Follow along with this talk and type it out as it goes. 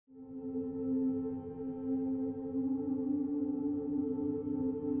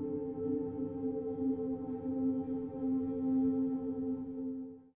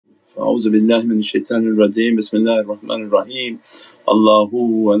A'udhu billahi minash shaitanir rajeem. Bismillahir Rahmanir Rahim.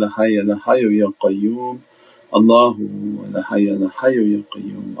 Allahu la hayya la hayyu ya qayyum. Allahu la hayya la hayyu ya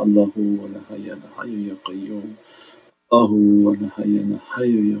qayyum. Allahu la hayya la hayyu ya qayyum. Allahu la hayya la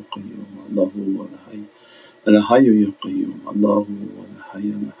hayyu ya qayyum. Allahu la hayya la hayyu ya qayyum. Allahu la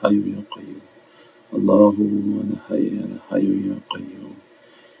hayya la hayyu ya qayyum. Allahu la hayya la hayyu ya qayyum.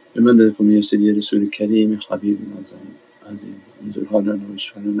 بمددكم يا سيدي رسول الكريم حبيب عظيم انظر حالنا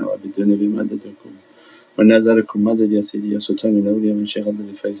واشفعنا وابدنا بمددكم ونازلكم مدد يا سيدي يا سلطان الأولياء من شيخ عبد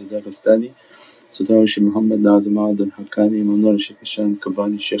الفيض داغستاني سلطان الشيخ محمد ناظم عادل الحقاني ممنون الشيخ هشام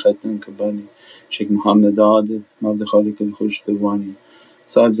كباني الشيخ عدنان كباني الشيخ محمد عادل معبد خالق الخوش دواني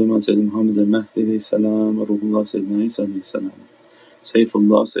صاحب زمان سيد محمد المهدي عليه السلام وروح الله سيدنا عيسى عليه السلام سيف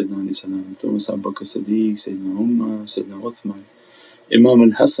الله سيدنا عليه السلام توماس أبو بكر الصديق سيدنا عمر سيدنا عثمان إمام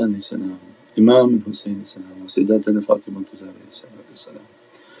الحسن عليه السلام إمام الحسين عليه السلام وسيداتنا فاطمة الزهراء عليه السلام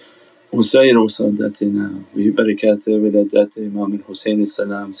وسائر وساداتنا وبركات ولادات إمام الحسين عليه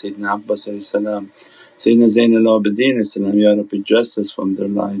السلام سيدنا عباس عليه السلام سيدنا زين العابدين عليه السلام. Ya Rabbi, dress us from their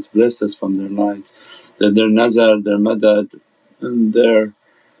lights, bless us from their lights, that their nazar, their madad and their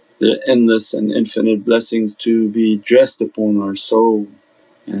endless and infinite blessings to be dressed upon our soul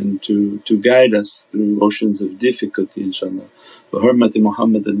and to guide us through oceans of difficulty inshaAllah. بحرمة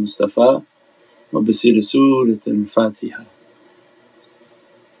محمد المصطفى وبسير سورة الفاتحة.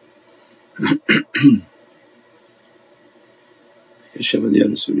 يا شباب يا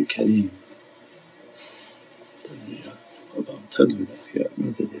رسول الكريم تدرك يا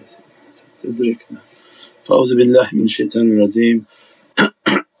مدد يا سيدي تدركنا. فأعوذ بالله من الشيطان الرجيم.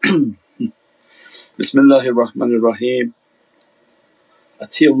 بسم الله الرحمن الرحيم.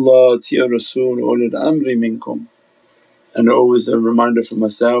 Atiullah, atiur Rasul, ulul amre minkum. And always a reminder for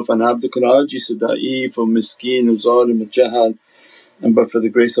myself, and abdukal ajiz da'if wa miskeen wa zalim jahal, and but for the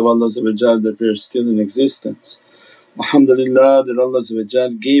grace of Allah that we are still in existence. Alhamdulillah that Allah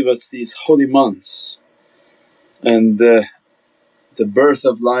gave us these holy months and the birth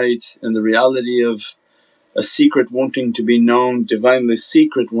of light and the reality of a secret wanting to be known, Divinely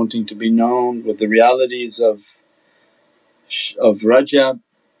secret wanting to be known, with the realities of Rajab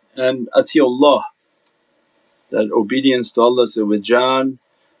and Atiullah, that obedience to Allah,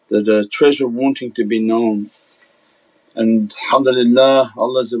 that a treasure wanting to be known. And alhamdulillah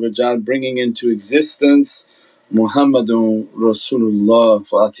Allah bringing into existence Muhammadun Rasulallah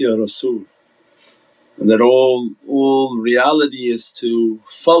for atiur Rasul, and that all reality is to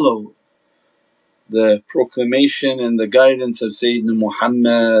follow the proclamation and the guidance of Sayyidina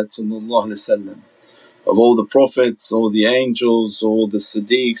Muhammad, of all the Prophets, all the angels, all the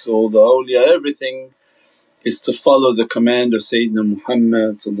Siddiqs, all the awliya, everything is to follow the command of Sayyidina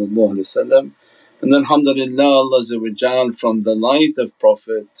Muhammad. And then alhamdulillah Allah from the light of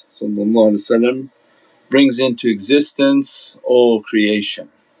Prophet brings into existence all creation,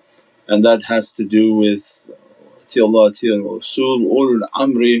 and that has to do with Atiullah, atiur Rasul, Ulul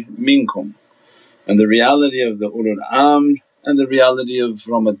amre minkum, and the reality of the Ulul amr and the reality of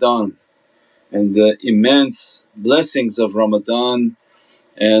Ramadan and the immense blessings of Ramadan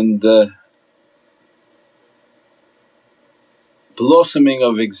and the blossoming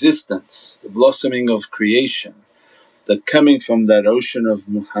of existence, the blossoming of creation, that coming from that ocean of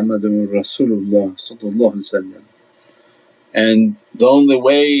Muhammadun Rasulallah. And the only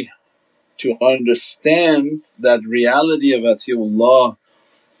way to understand that reality of Atiullah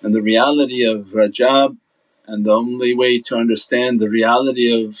and the reality of Rajab, and the only way to understand the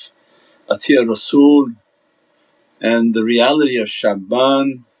reality of atiur Rasul and the reality of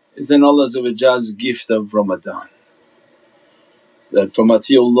Sha'ban is in Allah's gift of Ramadan. That from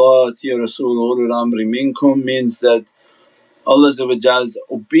Atiullah, atiur Rasul, ulul amri minkum means that Allah's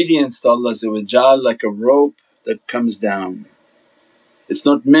obedience to Allah like a rope that comes down. It's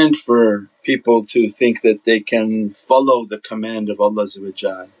not meant for people to think that they can follow the command of Allah.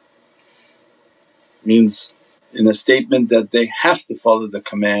 Means in a statement that they have to follow the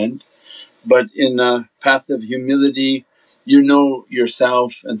command, but in a path of humility you know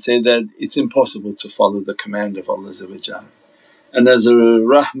yourself and say that it's impossible to follow the command of Allah. And as a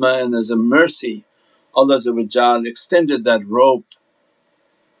rahmah and as a mercy Allah extended that rope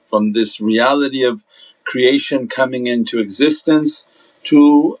from this reality of creation coming into existence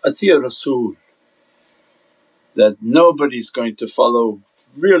to atiur Rasul, that nobody's going to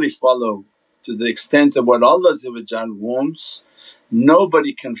really follow to the extent of what Allah wants.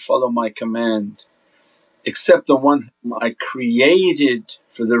 Nobody can follow my command except the one whom I created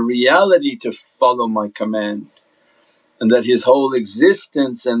for the reality to follow my command, and that his whole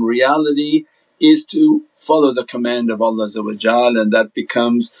existence and reality is to follow the command of Allah, and that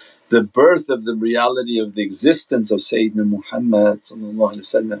becomes the birth of the reality of the existence of Sayyidina Muhammad,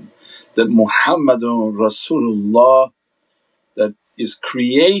 that Muhammadun Rasulallah, that is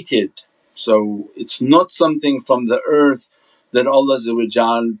created. So it's not something from the earth that Allah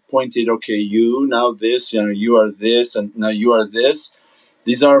pointed, okay you now this, you are this and now you are this.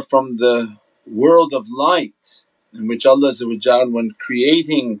 These are from the world of light in which Allah when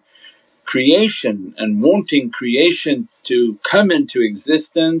creating creation and wanting creation to come into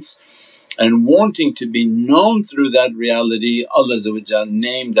existence and wanting to be known through that reality, Allah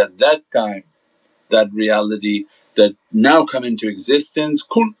named at that time that reality that now come into existence,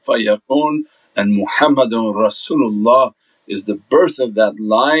 kun fayakun, and Muhammadun Rasulullah is the birth of that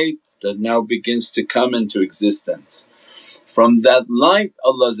light that now begins to come into existence. From that light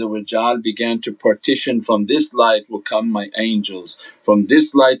Allah began to partition, from this light will come my angels, from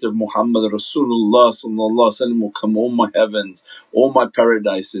this light of Muhammadun Rasulallah will come all my heavens, all my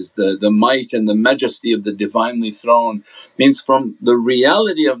paradises, the might and the majesty of the Divinely Throne. Means from the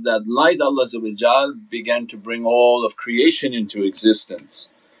reality of that light Allah began to bring all of creation into existence.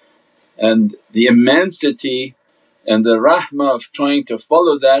 And the immensity and the rahmah of trying to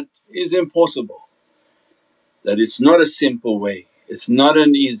follow that is impossible. That it's not a simple way, it's not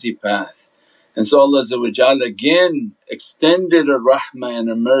an easy path. And so Allah again extended a rahmah and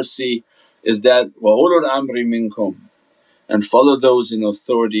a mercy is that, wa ulul amre minkum, and follow those in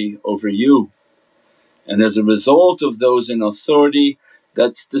authority over you. And as a result of those in authority,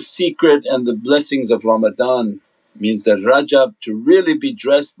 that's the secret and the blessings of Ramadan. Means that Rajab, to really be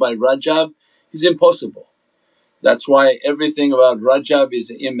dressed by Rajab is impossible. That's why everything about Rajab is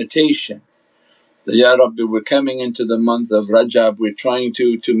an imitation. That, Ya Rabbi, we're coming into the month of Rajab, we're trying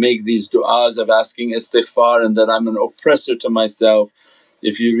to make these du'as of asking istighfar and that I'm an oppressor to myself.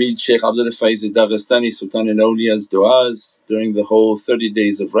 If you read Shaykh Abdul Faiz Daghestani Sultan al-Awliya's du'as during the whole 30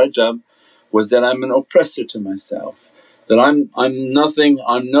 days of Rajab was that I'm an oppressor to myself, that I'm nothing,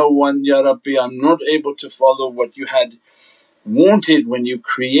 I'm no one, Ya Rabbi, I'm not able to follow what you had wanted when you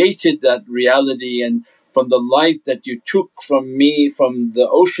created that reality, and from the light that you took from me, from the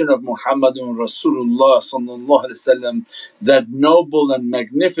ocean of Muhammadun Rasulullah, that noble and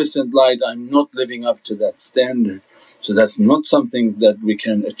magnificent light, I'm not living up to that standard. So that's not something that we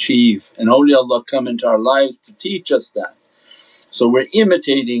can achieve, and awliyaullah come into our lives to teach us that. So we're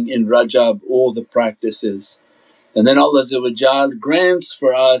imitating in Rajab all the practices. And then Allah grants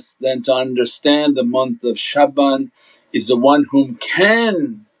for us then to understand the month of Sha'ban is the one whom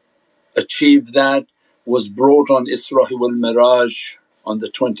can achieve that, was brought on Isra wal Miraj on the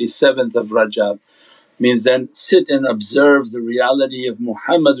 27th of Rajab. Means then sit and observe the reality of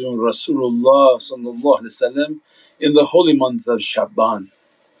Muhammadun Rasulullah in the holy month of Sha'ban.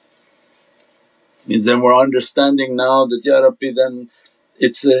 Means then we're understanding now that, Ya Rabbi, then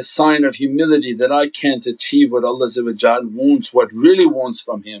it's a sign of humility that I can't achieve what Allah wants, what really wants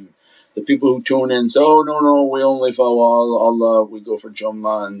from Him. The people who tune in and say, oh no, we only follow Allah, we go for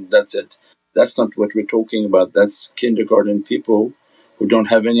Jummah and that's it. That's not what we're talking about, that's kindergarten people who don't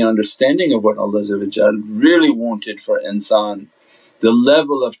have any understanding of what Allah really wanted for insan, the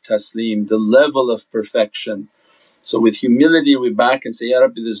level of taslim, the level of perfection. So with humility we back and say, Ya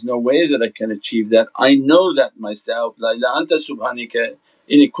Rabbi, there's no way that I can achieve that, I know that myself, la ilaha anta subhanaka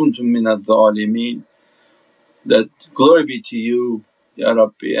inni kuntum minadh dhalimeen, that glory be to you Ya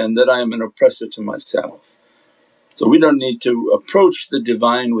Rabbi, and that I am an oppressor to myself. So we don't need to approach the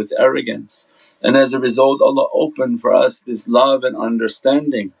Divine with arrogance, and as a result Allah opened for us this love and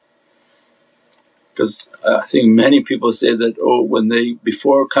understanding. Because I think many people say that, oh, when they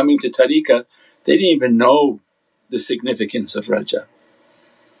before coming to tariqah they didn't even know the significance of Rajab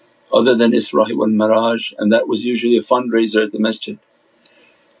other than Isra wal Miraj, and that was usually a fundraiser at the masjid.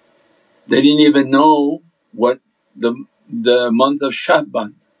 They didn't even know what the month of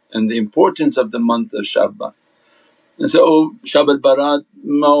Sha'ban and the importance of the month of Sha'ban. And so, oh, Shab al-Barat,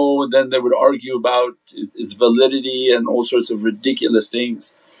 no, then they would argue about its validity and all sorts of ridiculous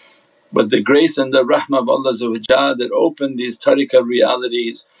things. But the grace and the rahmah of Allah that opened these tariqah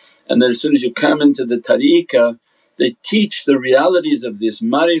realities, and then as soon as you come into the tariqah they teach the realities of this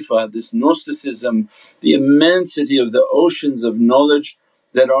marifah, this Gnosticism, the immensity of the oceans of knowledge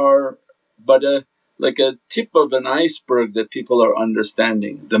that are but like a tip of an iceberg that people are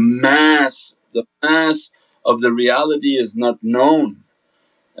understanding. The mass of the reality is not known,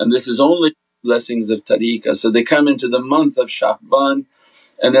 and this is only blessings of tariqah. So they come into the month of Sha'ban,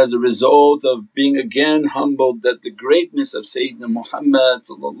 and as a result of being again humbled that the greatness of Sayyidina Muhammad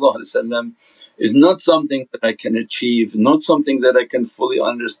is not something that I can achieve, not something that I can fully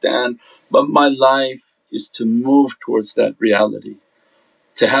understand, but my life is to move towards that reality.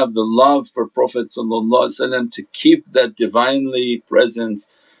 to have the love for Prophet to keep that Divinely presence,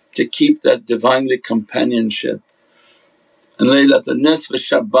 to keep that Divinely companionship. And Laylatul Nisf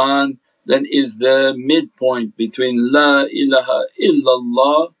Sha'ban then is the midpoint between La ilaha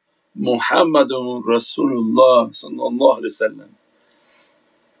illallah Muhammadun Rasulallah,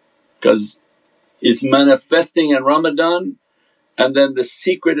 because it's manifesting in Ramadan, and then the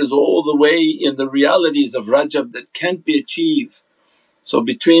secret is all the way in the realities of Rajab that can't be achieved. So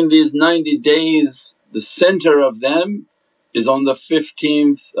between these 90 days the center of them is on the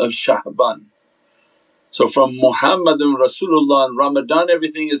 15th of Sha'ban. So from Muhammadun Rasulallah and Ramadan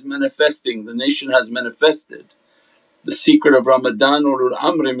everything is manifesting, the nation has manifested. The secret of Ramadan, Ulul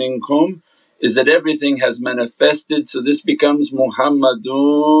amre minkum, is that everything has manifested, so this becomes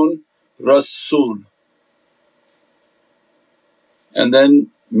Muhammadun Rasul. And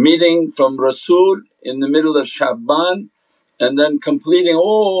then meeting from Rasul in the middle of Sha'ban, and then completing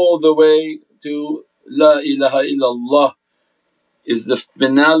all the way to La ilaha illallah is the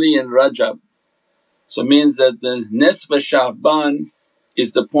finale in Rajab. So means that the Nisf Sha'ban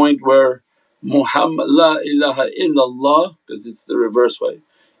is the point where La ilaha illallah, because it's the reverse way,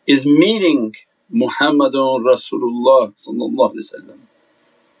 is meeting Muhammadun Rasulullah.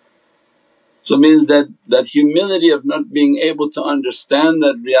 So means that humility of not being able to understand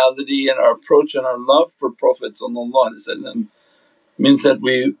that reality and our approach and our love for Prophet means that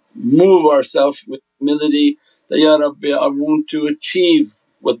we move ourselves with humility that, Ya Rabbi, I want to achieve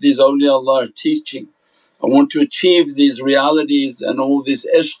what these awliyaullah are teaching. I want to achieve these realities and all this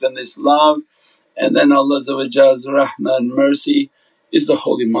ishq and this love. And then Allah's rahmah and mercy is the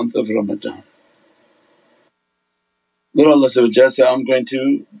holy month of Ramadan. Then Allah say, I'm going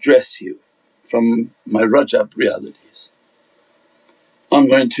to dress you from my Rajab realities. I'm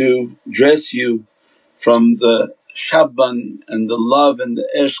going to dress you from the Sha'ban and the love and the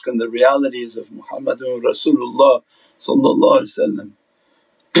ishq and the realities of Muhammadun Rasulullah.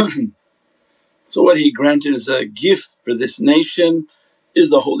 So what He granted as a gift for this nation is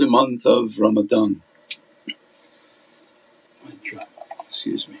the holy month of Ramadan.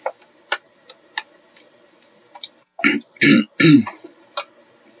 Excuse me.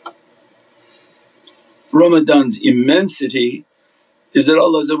 Ramadan's immensity is that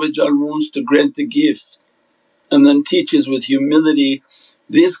Allah wants to grant the gift and then teaches with humility,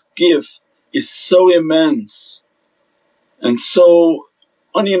 this gift is so immense and so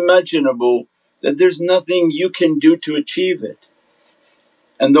unimaginable that there's nothing you can do to achieve it.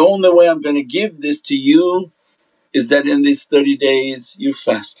 And the only way I'm going to give this to you is that in these 30 days you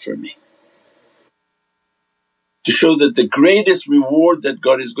fast for me. To show that the greatest reward that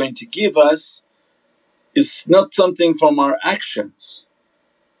God is going to give us is not something from our actions.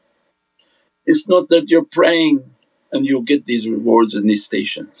 It's not that you're praying and you'll get these rewards in these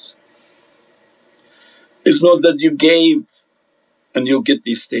stations. It's not that you gave and you'll get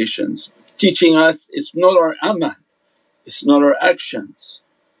these stations. Teaching us it's not our amal, it's not our actions,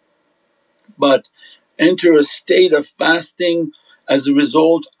 but enter a state of fasting. As a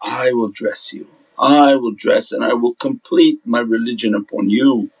result, I will dress you, I will dress and I will complete my religion upon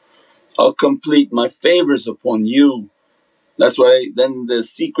you, I'll complete my favours upon you. That's why then the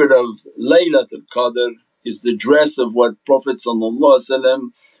secret of Laylatul Qadr is the dress of what Prophet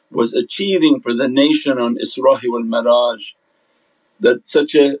was achieving for the nation on Isra wal Miraj. That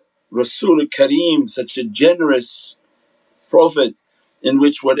such a Rasul Kareem, such a generous Prophet in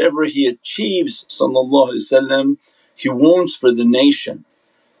which whatever he achieves he wants for the nation.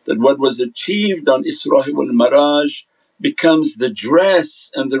 That what was achieved on Isra wal Miraj becomes the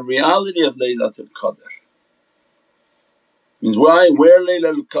dress and the reality of Laylatul Qadr. Means why, where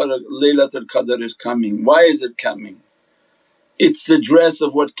Laylatul Qadr is coming, why is it coming? It's the dress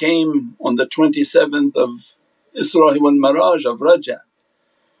of what came on the 27th of Isra wal Miraj of Rajab.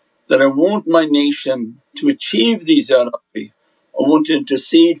 That I want my nation to achieve these, Ya Rabbi, I want to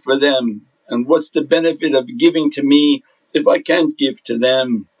intercede for them, and what's the benefit of giving to me if I can't give to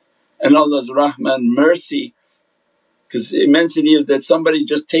them? And Allah's rahmah and mercy, because immensity is that somebody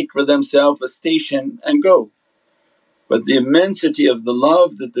just take for themselves a station and go. But the immensity of the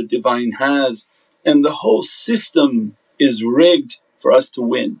love that the Divine has, and the whole system is rigged for us to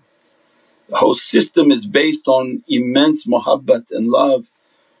win. The whole system is based on immense muhabbat and love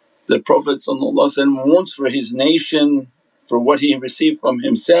that Prophet wants for his nation, for what he received from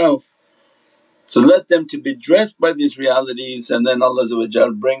himself. So let them to be dressed by these realities, and then Allah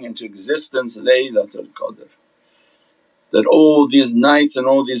bring into existence Laylatul Qadr. That all these nights and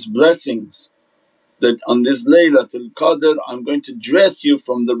all these blessings that on this Laylatul Qadr I'm going to dress you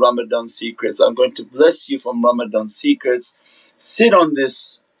from the Ramadan secrets, I'm going to bless you from Ramadan secrets. Sit on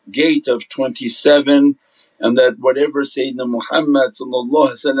this gate of 27, and that whatever Sayyidina Muhammad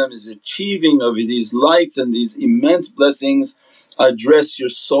is achieving of these lights and these immense blessings, I dress your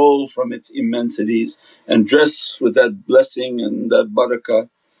soul from its immensities and dress with that blessing and that barakah.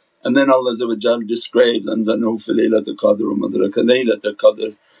 And then Allah describes, أَنزَلْنَهُ فِي لَيْلَةِ الْقَدْرِ وَمَا أَدْرَاكَ لَيْلَةُ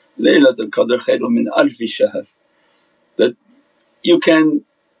الْقَدْرِ Laylatul Qadr khayrun min alfi shahr. That you can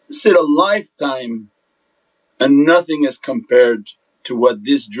sit a lifetime and nothing is compared to what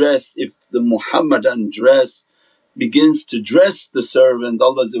this dress, if the Muhammadan dress begins to dress the servant,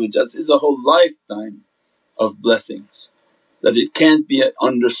 Allah is a whole lifetime of blessings that it can't be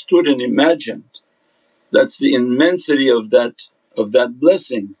understood and imagined. That's the immensity of that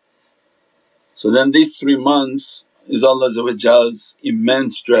blessing. So then these 3 months is Allah's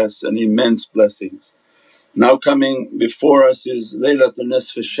immense dress and immense blessings. Now coming before us is Laylatul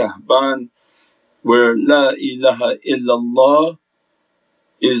Nisf Sha'ban, where la ilaha illallah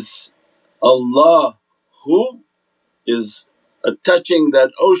is Allah who is touching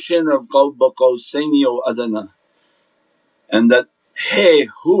that ocean of Qawba Qawsayni aw Adana, and that hey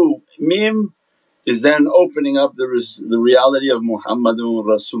who mim is then opening up the reality of Muhammadun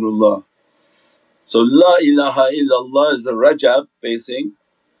Rasulallah. So la ilaha illallah is the Rajab facing,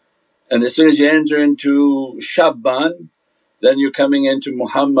 and as soon as you enter into Shaban then you're coming into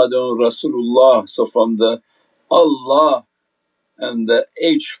Muhammadun Rasulullah. So from the Allah and the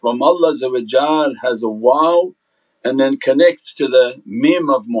H from Allah has a wow and then connects to the mim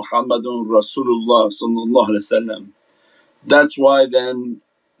of Muhammadun Rasulullah. That's why then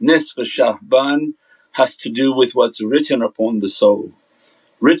Nisf Sha'ban has to do with what's written upon the soul,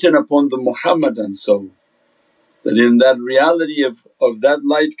 written upon the Muhammadan soul. That in that reality of that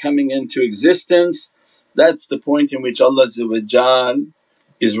light coming into existence, that's the point in which Allah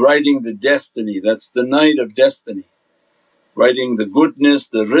is writing the destiny. That's the night of destiny, writing the goodness,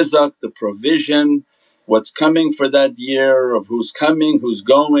 the rizq, the provision, what's coming for that year, of who's coming, who's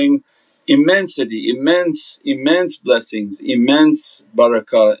going. Immensity, immense blessings, immense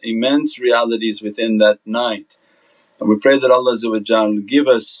barakah, immense realities within that night. And we pray that Allah give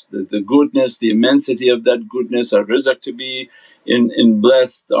us the goodness, the immensity of that goodness, our rizq to be in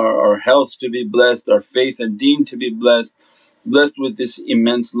blessed, our health to be blessed, our faith and deen to be blessed with this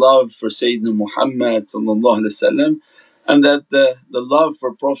immense love for Sayyidina Muhammad, and that the love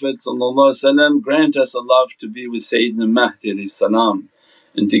for Prophet grant us a love to be with Sayyidina Mahdi salam,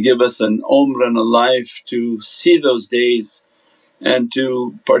 and to give us an umr and a life to see those days and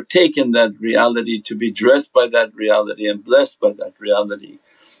to partake in that reality, to be dressed by that reality and blessed by that reality.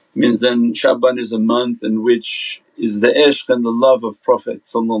 Means then Sha'ban is a month in which is the ishq and the love of Prophet,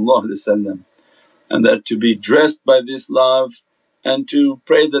 and that to be dressed by this love, and to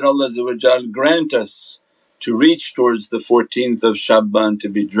pray that Allah grant us to reach towards the 14th of Sha'ban, to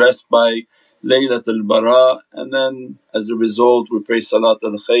be dressed by Laylatul Bara. And then as a result we pray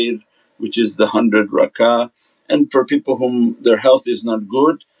Salatul Khair, which is the 100 rakah. And for people whom their health is not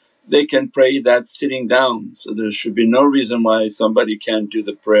good, they can pray that sitting down. So there should be no reason why somebody can't do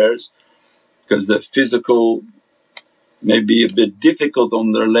the prayers, because the physical may be a bit difficult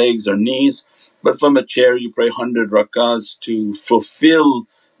on their legs or knees. But from a chair you pray 100 rakahs to fulfill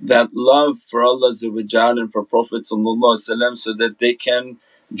that love for Allah and for Prophet, so that they can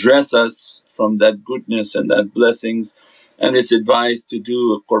dress us from that goodness and that blessings. And it's advised to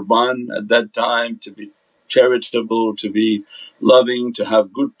do a qurban at that time, to be charitable, to be loving, to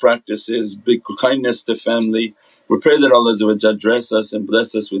have good practices, big kindness to family. We pray that Allah dress us and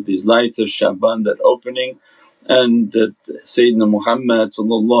bless us with these lights of Sha'ban, that opening, and that Sayyidina Muhammad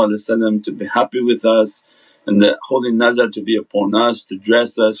to be happy with us, and that holy nazar to be upon us, to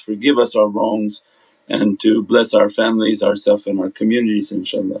dress us, forgive us our wrongs, and to bless our families, ourselves and our communities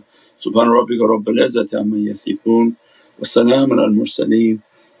inshaAllah. Subhana rabbika rabbil izzati amma yasifoon wa salaamun al mursaleen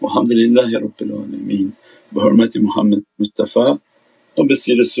walhamdulillahi rabbil alameen. بحرمة محمد المصطفى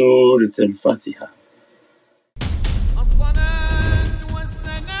وبسر سورة الفاتحة.